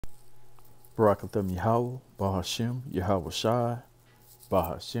Barakatham Yahweh, Bahashim, Yahweh Shai,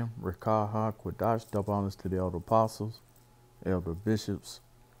 Bahashim, Rekaha, Quadash, double honors to the elder apostles, elder bishops,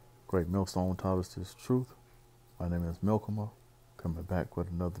 great millstone taught us this truth. My name is Milkoma, coming back with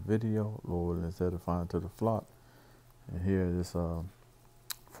another video. Lord is edifying to the flock. And here is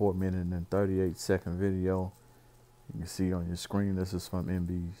 4-minute and 38-second video. You can see on your screen, this is from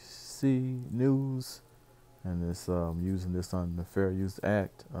NBC News. And it's using this under the Fair Use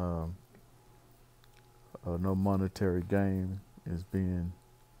Act. No monetary gain is being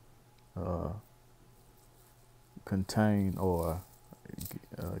contained or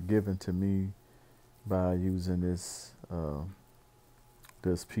given to me by using this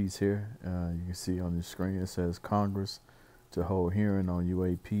this piece here. You can see on the screen it says Congress to hold hearing on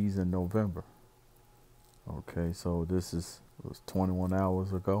UAPs in November. Okay, so this was 21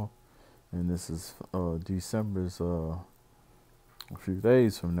 hours ago, and this is December's a few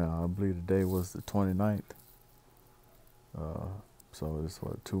days from now. I believe the day was the 29th. So it's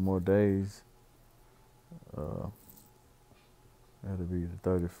what, 2 more days. That'll be the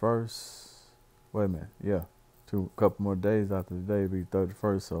 31st. Wait a minute, yeah, couple more days after the day will be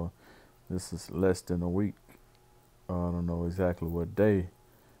 31st. So this is less than a week. I don't know exactly what day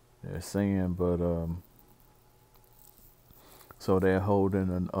they're saying, but so they're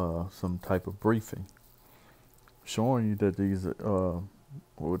holding some type of briefing, showing you that these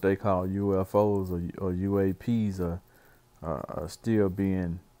what they call UFOs or UAPs are still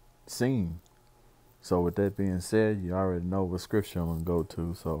being seen. So with that being said, you already know what scripture I'm gonna go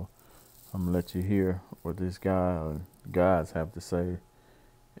to. So I'm gonna let you hear what this guy or guys have to say,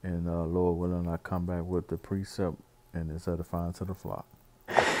 and Lord willing, I come back with the precept and it's edifying to the flock.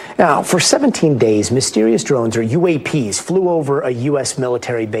 Now, for 17 days, mysterious drones or UAPs flew over a U.S.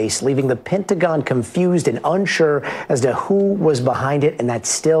 military base, leaving the Pentagon confused and unsure as to who was behind it, and that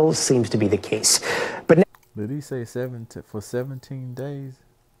still seems to be the case. But now, did he say for 17 days?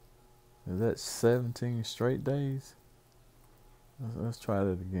 Is that 17 straight days? Let's try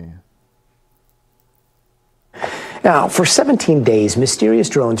that again. Now, for 17 days, mysterious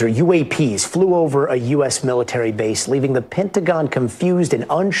drones or UAPs flew over a U.S. military base, leaving the Pentagon confused and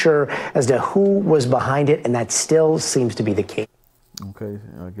unsure as to who was behind it, and that still seems to be the case. Okay,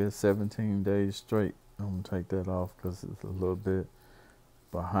 I guess 17 days straight. I'm going to take that off because it's a little bit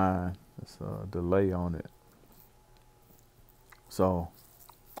behind. It's a delay on it. So,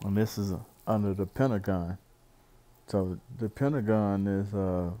 and this is under the Pentagon. So the Pentagon is,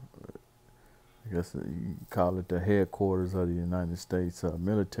 I guess you call it the headquarters of the United States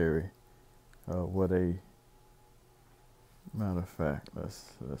military. Where they, matter of fact,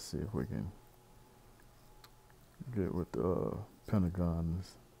 let's see if we can get with the Pentagon.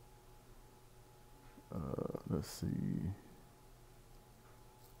 Let's see.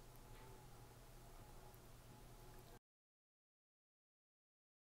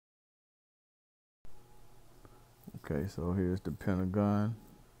 Okay, so here's the Pentagon.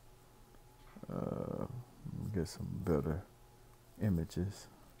 Get some better images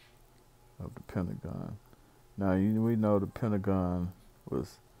of the Pentagon. Now, we know the Pentagon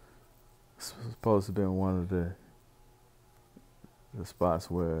was supposed to be one of the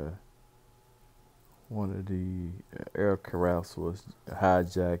spots where one of the aircrafts was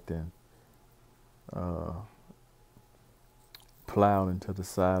hijacked and plowed into the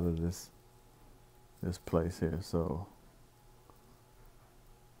side of this place here. So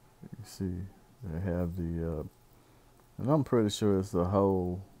you see they have the and I'm pretty sure it's a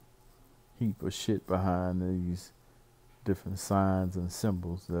whole heap of shit behind these different signs and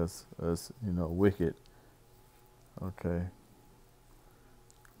symbols that's wicked. Okay,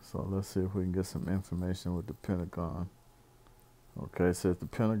 so let's see if we can get some information with the Pentagon. Okay, it says the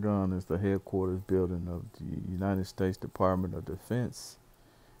Pentagon is the headquarters building of the United States Department of Defense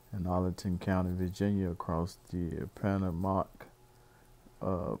in Arlington County, Virginia, across the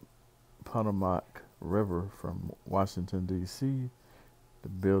Potomac River from Washington, D.C. The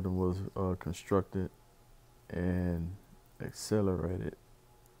building was constructed and accelerated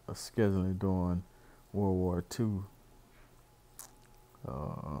scheduling during World War II.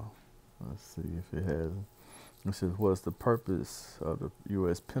 Let's see if it has. It says, what's the purpose of the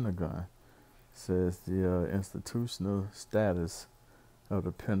U.S. Pentagon? It says the institutional status of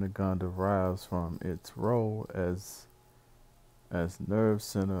the Pentagon derives from its role as nerve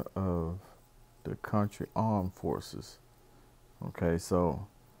center of the country armed forces. Okay, so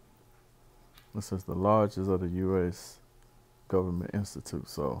this is the largest of the U.S. government institute.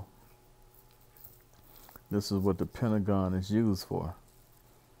 So this is what the Pentagon is used for.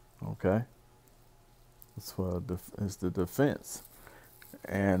 Okay, it's the defense,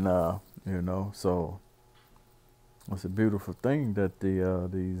 and You know, so it's a beautiful thing that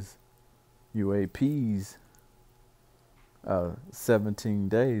these UAPs 17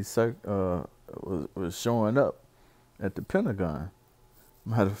 days was showing up at the Pentagon.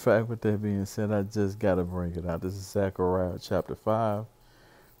 Matter of fact, with that being said, I just got to bring it out. This is Zechariah chapter 5,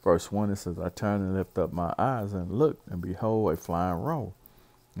 verse 1. It says, I turned and lifted up my eyes and looked, and behold, a flying roll.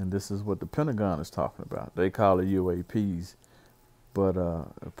 And this is what the Pentagon is talking about. They call it UAPs, but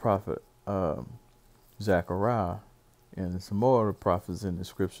prophet Zechariah and some more of the prophets in the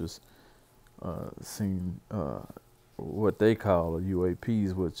scriptures seen what they call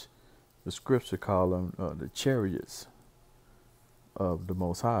UAPs, which the scripture call them the chariots of the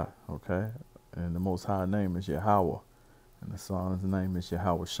Most High, okay? And the Most High name is Yahweh, and the Son's name is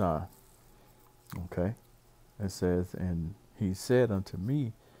Yahweh Shai, okay? It says, and he said unto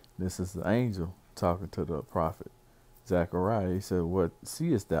me, this is the angel talking to the prophet Zechariah. He said, what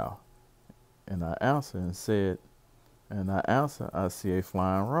seest thou? And I answered and said, I see a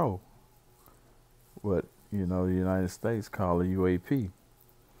flying roll. What, you know, the United States call a UAP.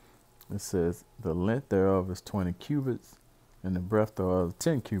 It says, the length thereof is 20 cubits, and the breadth thereof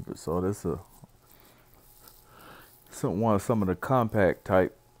 10 cubits. So that's some of the compact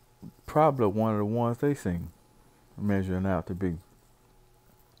type, probably one of the ones they seen measuring out to be.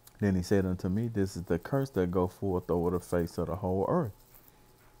 Then he said unto me, this is the curse that go forth over the face of the whole earth.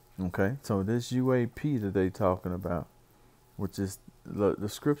 Okay, so this UAP that they talking about, which is the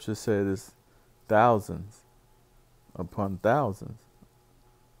scripture said is thousands upon thousands.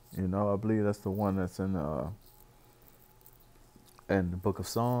 You know, I believe that's the one that's in the book of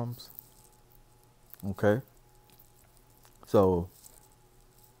Psalms. Okay, so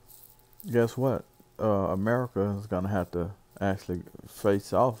guess what? America is gonna have to actually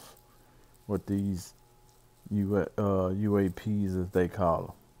face off with these UAPs, as they call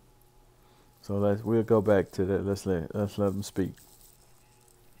them. So we'll go back to that. Let's let them speak.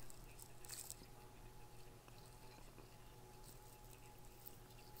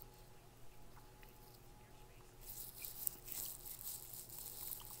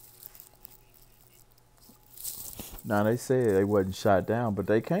 Now they said they wasn't shot down, but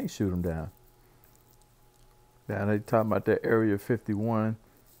they can't shoot them down. Now they talking about that Area 51.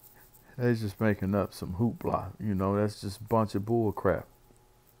 They just making up some hoopla. You know, that's just a bunch of bull crap.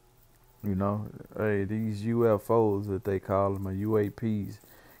 You know, hey, these UFOs that they call them, or UAPs,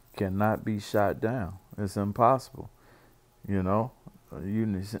 cannot be shot down. It's impossible. You know, I've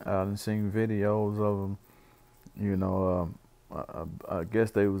seen videos of them. You know, I guess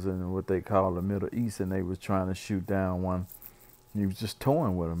they was in what they call the Middle East, and they was trying to shoot down one. He was just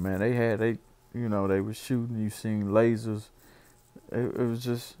toying with them, man. They was shooting. You seen lasers. It was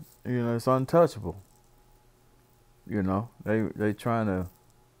just, you know, it's untouchable. You know, they trying to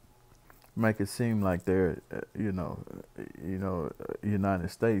make it seem like they're, United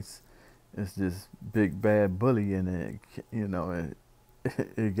States is this big bad bully, and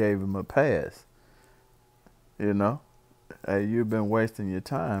it gave him a pass. You know, hey, you've been wasting your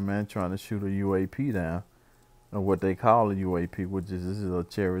time, man, trying to shoot a UAP down, or what they call a UAP, which is this is a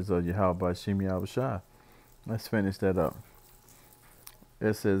chariots of Yahweh Shem Shai. Let's finish that up.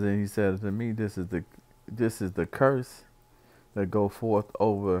 It says, and he said to me, this is the curse that go forth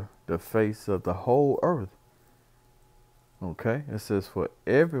over the face of the whole earth. Okay, it says, for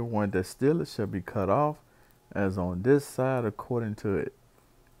everyone that stealeth shall be cut off, as on this side according to it,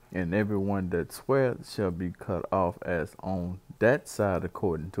 and everyone that sweareth shall be cut off as on that side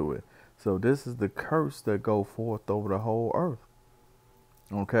according to it. So this is the curse that go forth over the whole earth.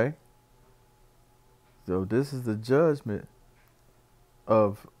 Okay, so this is the judgment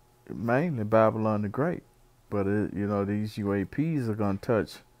of mainly Babylon the Great. But, these UAPs are going to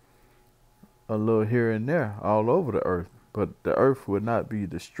touch a little here and there all over the earth. But the earth will not be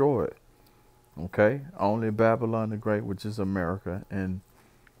destroyed. Okay? Only Babylon the Great, which is America, and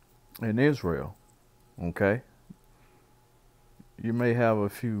Israel. Okay? You may have a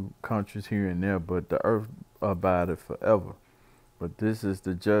few countries here and there, but the earth abideth forever. But this is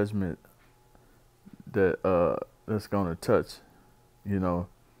the judgment that's going to touch,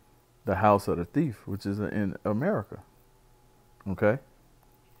 the house of the thief, which is in America. Okay?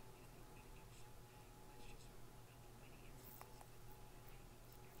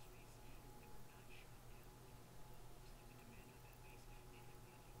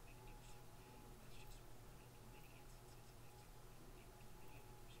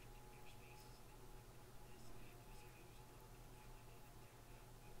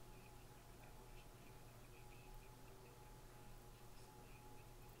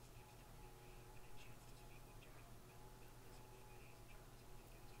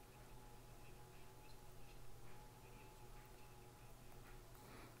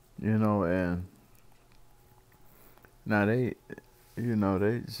 And now they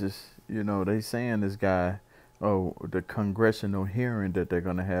just, they saying this guy, oh, the congressional hearing that they're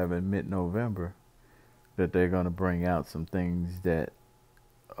gonna have in mid-November, that they're gonna bring out some things that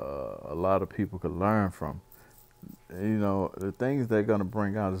a lot of people could learn from. The things they're gonna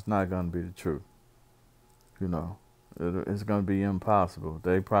bring out is not gonna be the truth. It's gonna be impossible.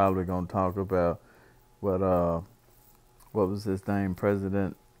 They probably gonna talk about what was his name,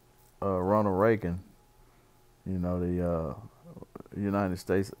 President Ronald Reagan. The United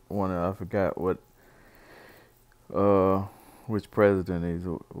States one. I forgot uh, which president he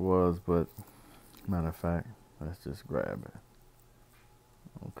was, but matter of fact, let's just grab it.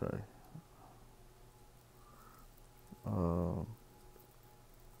 Okay. Uh,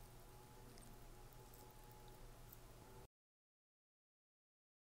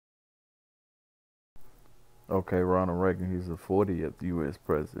 okay, Ronald Reagan. He's the 40th U.S.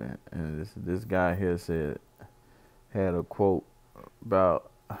 president, and this guy here had a quote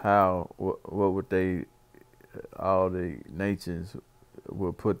about how what would they, all the nations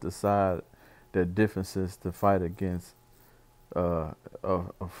will put aside their differences to fight against a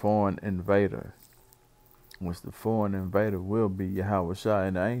foreign invader, which the foreign invader will be Yahweh Shai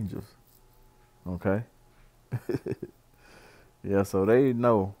and the angels. Okay? Yeah, so they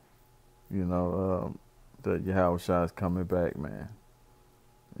know, that Yahweh Shai is coming back, man.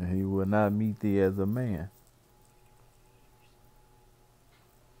 And he will not meet thee as a man.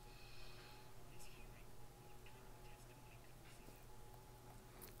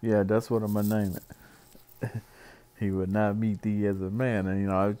 Yeah, that's what I'm going to name it. He would not meet thee as a man.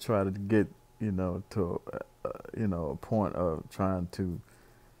 And, I try to get, to, a point of trying to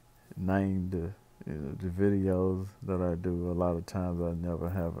name the videos that I do. A lot of times I never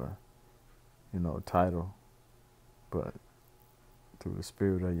have a title, but through the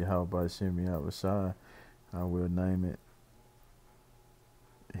spirit of Yahweh Shem Yahweh Shai, I will name it,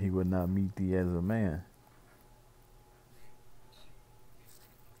 he would not meet thee as a man.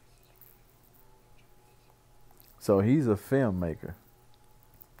 So he's a filmmaker.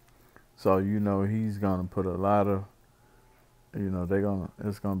 So, he's going to put a lot of,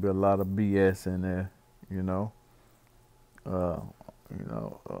 it's going to be a lot of BS in there, uh, you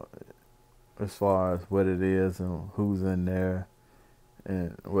know, uh, as far as what it is and who's in there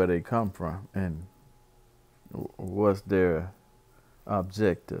and where they come from and what's their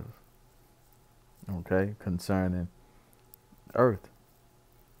objective, okay, concerning Earth,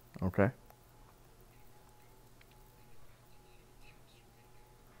 okay?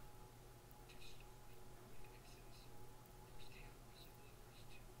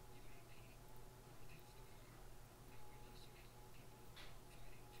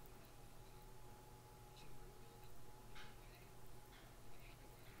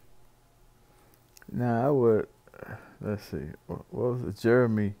 Now, let's see, what was it?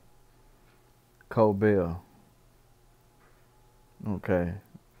 Jeremy Corbell, okay,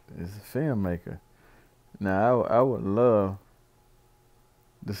 is a filmmaker. Now, I would love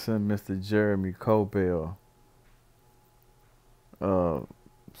to send Mr. Jeremy Corbell uh,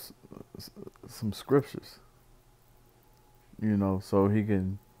 some scriptures, so he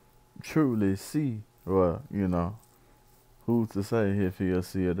can truly see, well, who's to say if he'll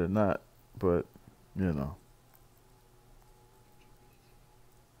see it or not, but, you know.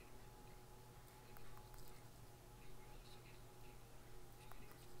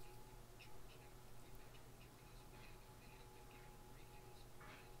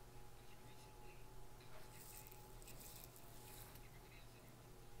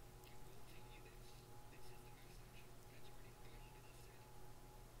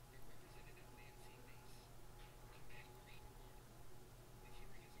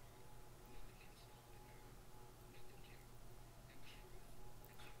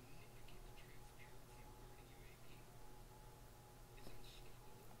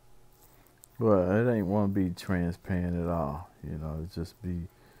 Well, it ain't want to be transparent at all. It just be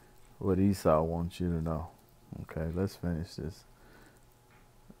what Esau wants you to know. Okay, let's finish this.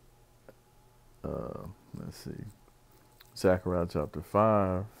 Let's see. Zechariah chapter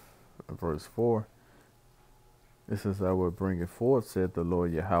 5, verse 4. It says, I will bring it forth, said the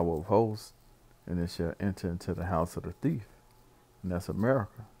Lord Yahweh of hosts, and it shall enter into the house of the thief. And that's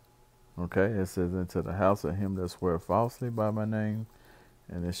America. Okay, it says, into the house of him that swear falsely by my name,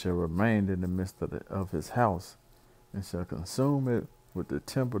 and it shall remain in the midst of his house, and shall consume it with the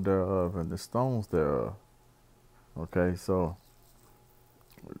temple thereof and the stones thereof. Okay, so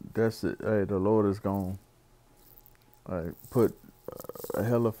that's it. Hey, the Lord is going to put a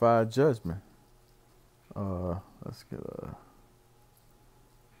hellified judgment. Let's get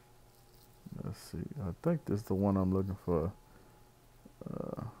Let's see. I think this is the one I'm looking for.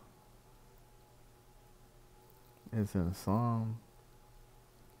 Uh, it's in Psalm.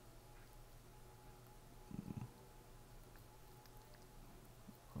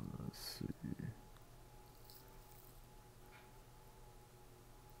 Let's see.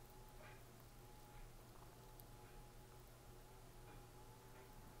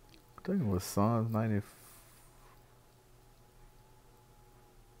 I think it was Psalms 90.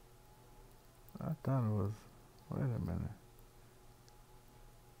 I thought it was. Wait a minute.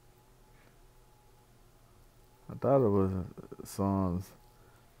 I thought it was Psalms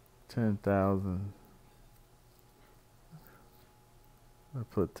 10,000. I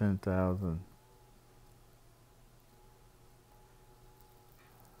put 10,000.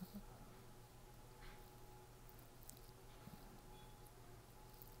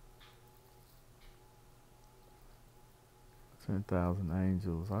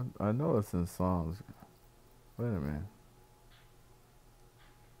 Angels. I know it's in Psalms. Wait a minute.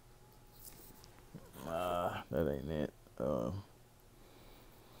 That ain't it.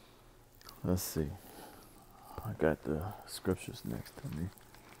 Let's see. I got the scriptures next to me.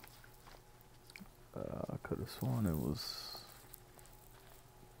 I could have sworn it was.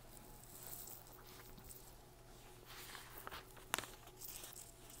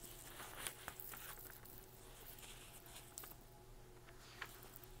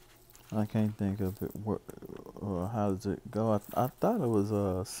 I can't think of it. How does it go? I thought it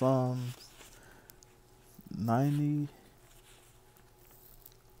was Psalms 90.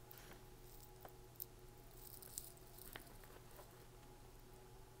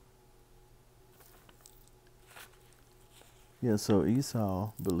 Yeah, so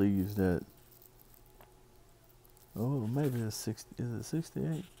Esau believes that. Oh, maybe it's 60. Is it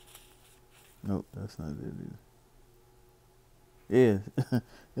 68? Nope, that's not it either. Yeah,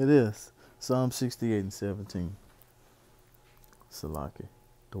 it is. Psalm 68 and 17. Salaki.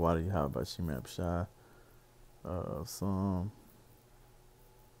 The water you have by Shemab Shai. Psalm.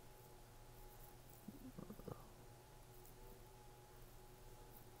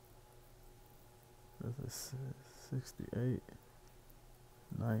 Is it 68?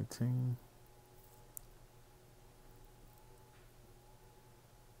 19.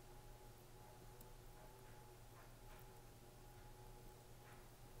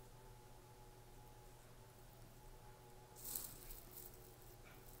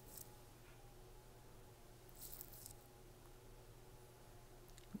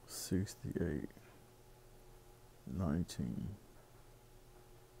 $68.19.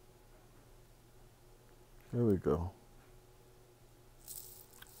 There we go.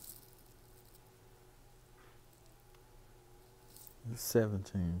 It's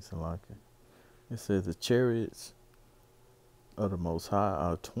 17, Salaki. It says the chariots of the Most High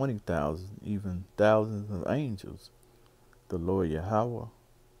are 20,000, even thousands of angels. The Lord Yahweh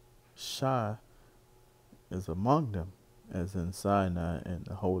Shai is among them, as in Sinai and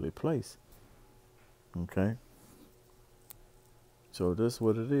the holy place. Okay? So this is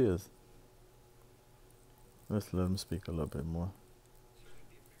what it is. Let's let him speak a little bit more.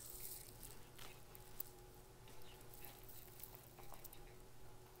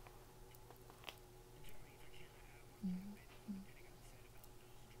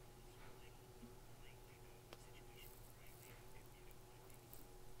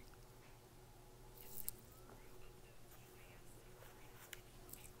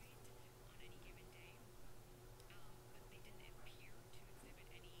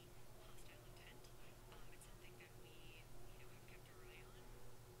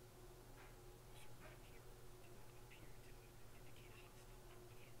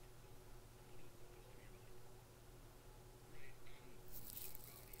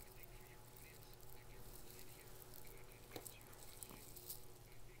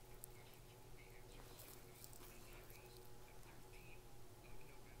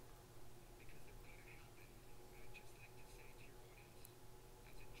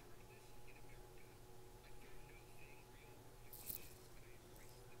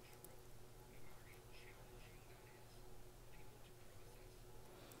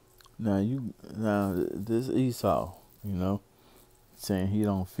 Now this Esau, saying he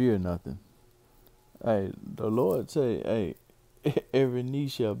don't fear nothing. Hey, the Lord say, hey, every knee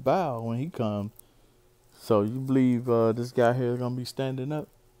shall bow when he comes. So you believe this guy here is gonna be standing up?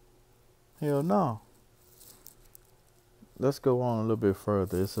 Hell no. Let's go on a little bit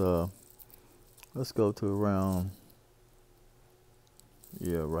further. Let's go to around,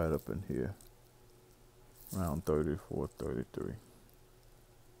 right up in here, around 34, 33.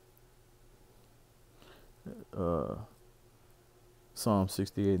 Psalm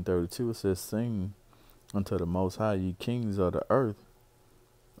 68 and 32, it says, sing unto the Most High, ye kings of the earth.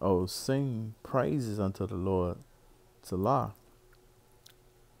 Oh, sing praises unto the Lord. Salah.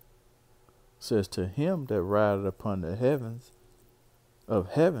 It says, to him that rideth upon the heavens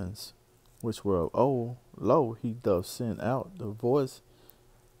of heavens, which were of old, lo, he doth send out the voice,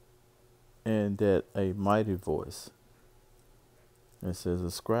 and that a mighty voice. It says,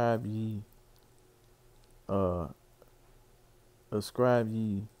 ascribe ye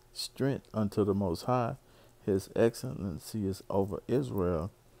strength unto the Most High. His excellency is over Israel,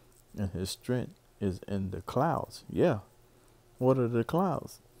 and his strength is in the clouds. Yeah. What are the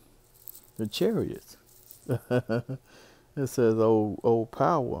clouds? The chariots. It says, O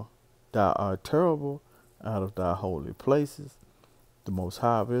power, thou art terrible out of thy holy places. The Most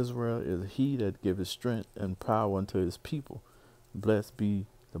High of Israel is he that giveth strength and power unto his people. Blessed be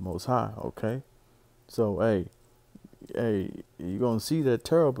the Most High. Okay? So, hey, you're going to see that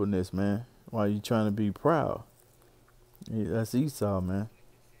terribleness, man, while you trying to be proud. Yeah, that's Esau, man.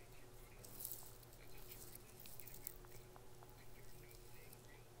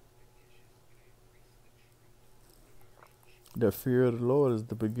 The fear of the Lord is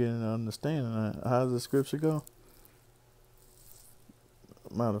the beginning of understanding. How does the scripture go?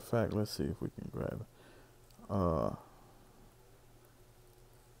 Matter of fact, let's see if we can grab it.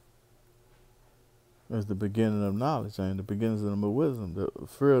 It's the beginning of knowledge and the beginning of wisdom. The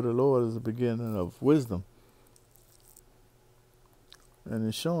fear of the Lord is the beginning of wisdom. And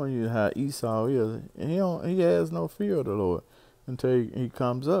it's showing you how Esau is. He has no fear of the Lord until he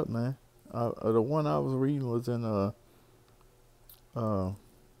comes up, man. The one I was reading was in what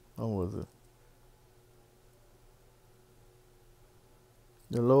was it?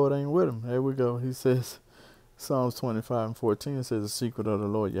 The Lord ain't with him. There we go. He says, Psalms 25 and 14 says, the secret of the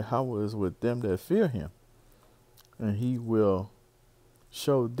Lord Yahweh is with them that fear him, and he will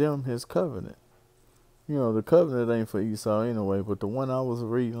show them his covenant. You know, the covenant ain't for Esau anyway, but the one I was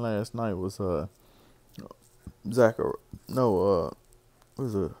reading last night was Zechariah. No,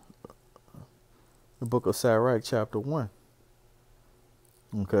 was it the book of Sirach, chapter 1.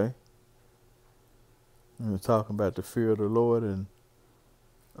 Okay. And we're talking about the fear of the Lord, and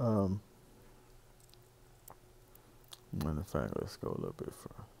matter of fact, let's go a little bit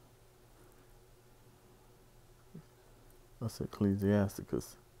further. That's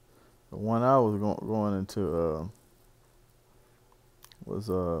Ecclesiasticus. The one I was going into was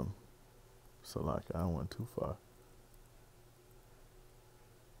so like I went too far.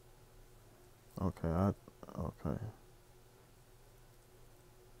 Okay, I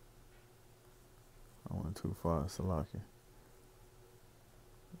went too far, Salaki.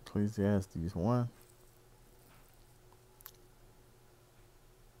 Ecclesiastes 1.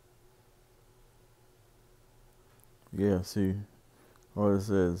 Yeah, see what it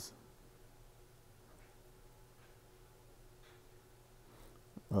says.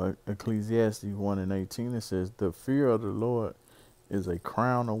 Ecclesiastes 1 and 18, it says, the fear of the Lord is a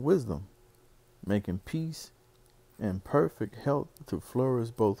crown of wisdom, making peace and perfect health to flourish,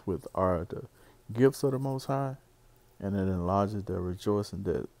 both with are the gifts of the Most High, and it enlarges the rejoicing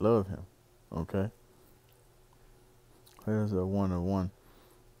that love him. Okay. There's a 1 and 1.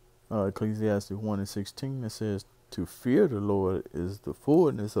 Ecclesiastes 1 and 16, it says, to fear the Lord is the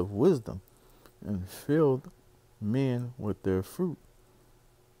fullness of wisdom, and filled men with their fruit.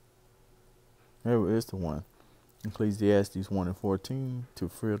 There is the one. Ecclesiastes 1 and 14, to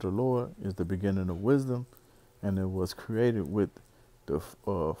fear the Lord is the beginning of wisdom, and it was created with the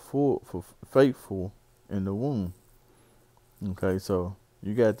faithful in the womb. Okay, so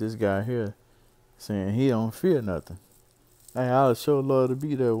you got this guy here saying he don't fear nothing. Hey, I'll sure love to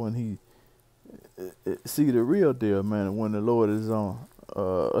be there when he see the real deal, man. When the Lord is on,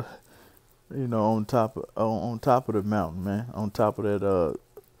 on top of the mountain, man, on top of that,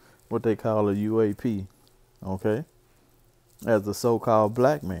 what they call a UAP, okay, as a so-called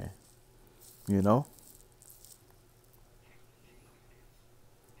black man, you know.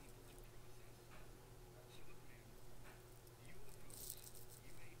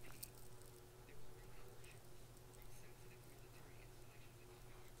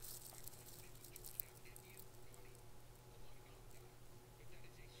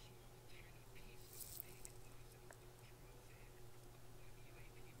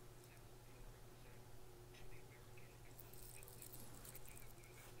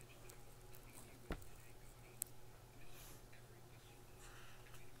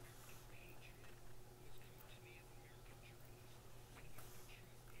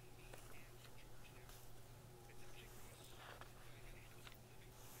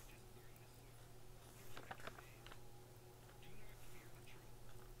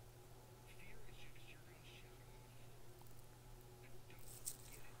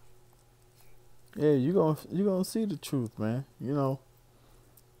 Yeah, you gonna see the truth, man. You know,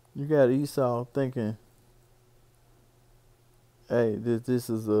 you got Esau thinking, hey, this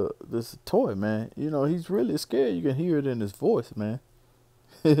a toy, man. You know, he's really scared. You can hear it in his voice, man.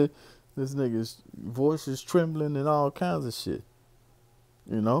 This nigga's voice is trembling and all kinds of shit.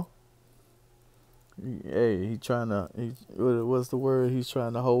 You know? He trying to, what's the word? He's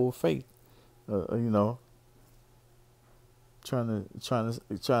trying to hold faith. You know, trying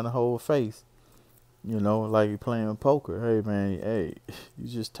to hold faith. You know, like he playing poker. Hey man, hey, you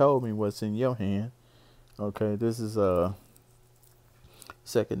just told me what's in your hand. Okay, this is 2nd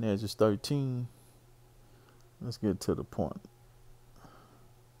Ezra 13. Let's get to the point.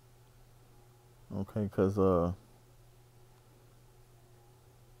 Okay, cause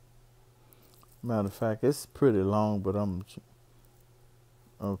matter of fact, it's pretty long, but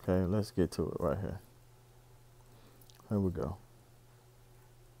okay. Let's get to it right here. Here we go.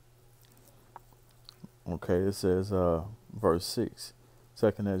 Okay, it says verse 6,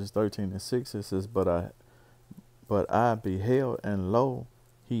 2nd Ezra 13 and 6. It says, but I beheld, and lo,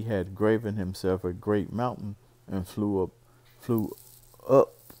 he had graven himself a great mountain, and flew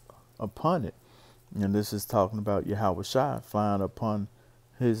up upon it. And this is talking about Yahushua flying upon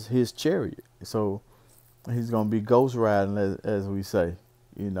his chariot. So he's gonna be ghost riding, as we say.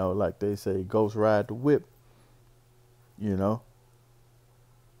 You know, like they say, ghost ride the whip. You know,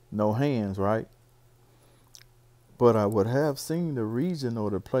 no hands, right? But I would have seen the region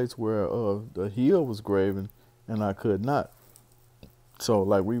or the place where the heel was graven, and I could not. So,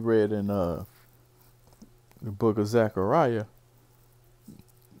 like we read in the book of Zechariah,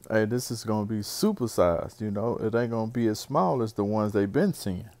 hey, this is gonna be supersized. You know, it ain't gonna be as small as the ones they've been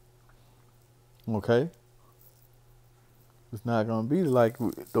seeing. Okay, it's not gonna be like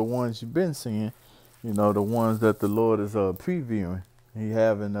the ones you've been seeing. You know, the ones that the Lord is previewing. He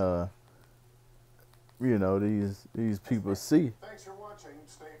having you know, these people see. Thanks for watching,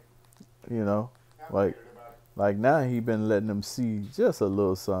 Steve. You know, like now he been letting them see just a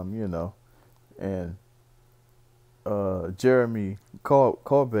little something, you know. And Jeremy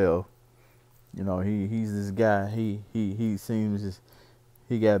Corbell, you know, he's this guy. He seems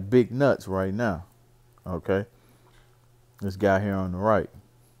he got big nuts right now. Okay, this guy here on the right,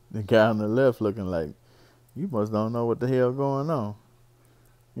 the guy on the left looking like you must don't know what the hell going on,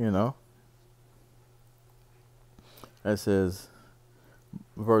 you know. It says,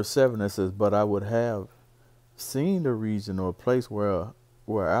 verse 7, it says, but I would have seen the region or place where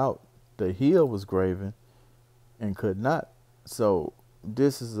out the heel was graven, and could not. So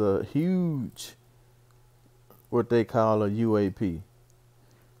this is a huge, what they call a UAP.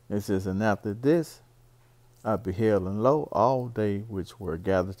 It says, and after this I beheld, and lo, all they which were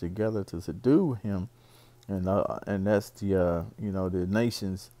gathered together to subdue him, and that's the you know, the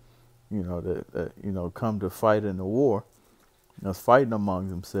nations, you know, that you know, come to fight in the war, you know, fighting among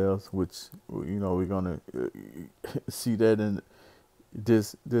themselves, which, you know, we're gonna see that in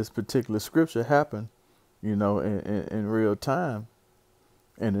this particular scripture happen, you know, in real time,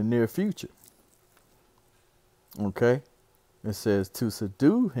 in the near future. Okay, it says to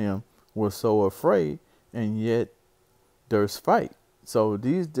subdue him were so afraid, and yet there's fight. So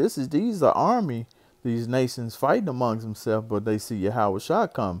these are army, these nations fighting amongst themselves, but they see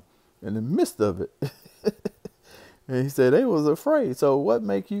Yahushua come in the midst of it. And he said they was afraid. So what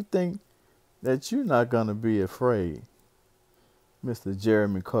make you think that you're not going to be afraid, Mr.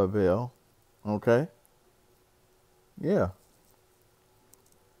 Jeremy Corbell? Okay? Yeah.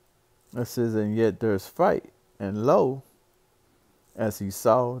 It says, and yet there's fight. And lo, as he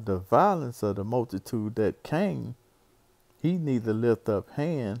saw the violence of the multitude that came, he neither lift up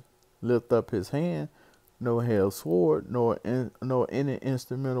his hand, nor held sword, nor any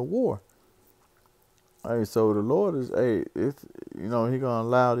instrument of war. Hey, so the Lord is, hey, it's, you know, he gonna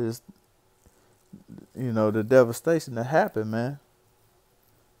allow this, you know, the devastation to happen, man.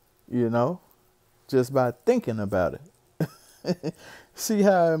 You know, just by thinking about it. See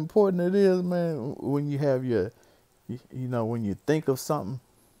how important it is, man, when you have your, you know, when you think of something.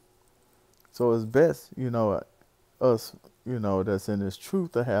 So it's best, you know, us, you know, that's in this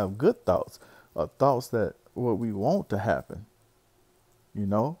truth to have good thoughts, or thoughts that what we want to happen. You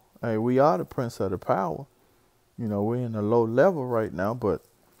know, hey, we are the prince of the power. You know, we're in a low level right now, but,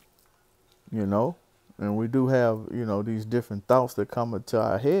 you know, and we do have, you know, these different thoughts that come into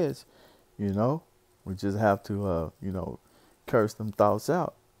our heads, you know. We just have to, you know, curse them thoughts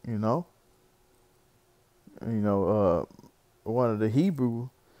out, you know. You know, one of the Hebrew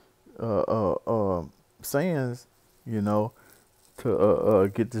sayings, you know,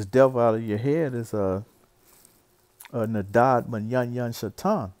 to get this devil out of your head is Nadad Manyan Yan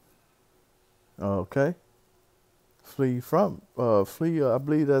Shatan. Okay. Flee, I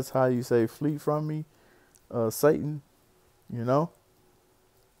believe that's how you say flee from me, Satan, you know?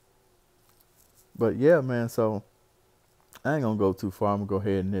 But yeah, man, so I ain't gonna go too far. I'm gonna go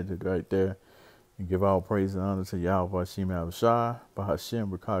ahead and end it right there and give all praise and honor to Yahweh Hashem Yahushua, Bahashem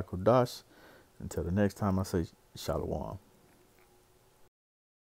Rakah Kodash. Until the next time I say Shalom.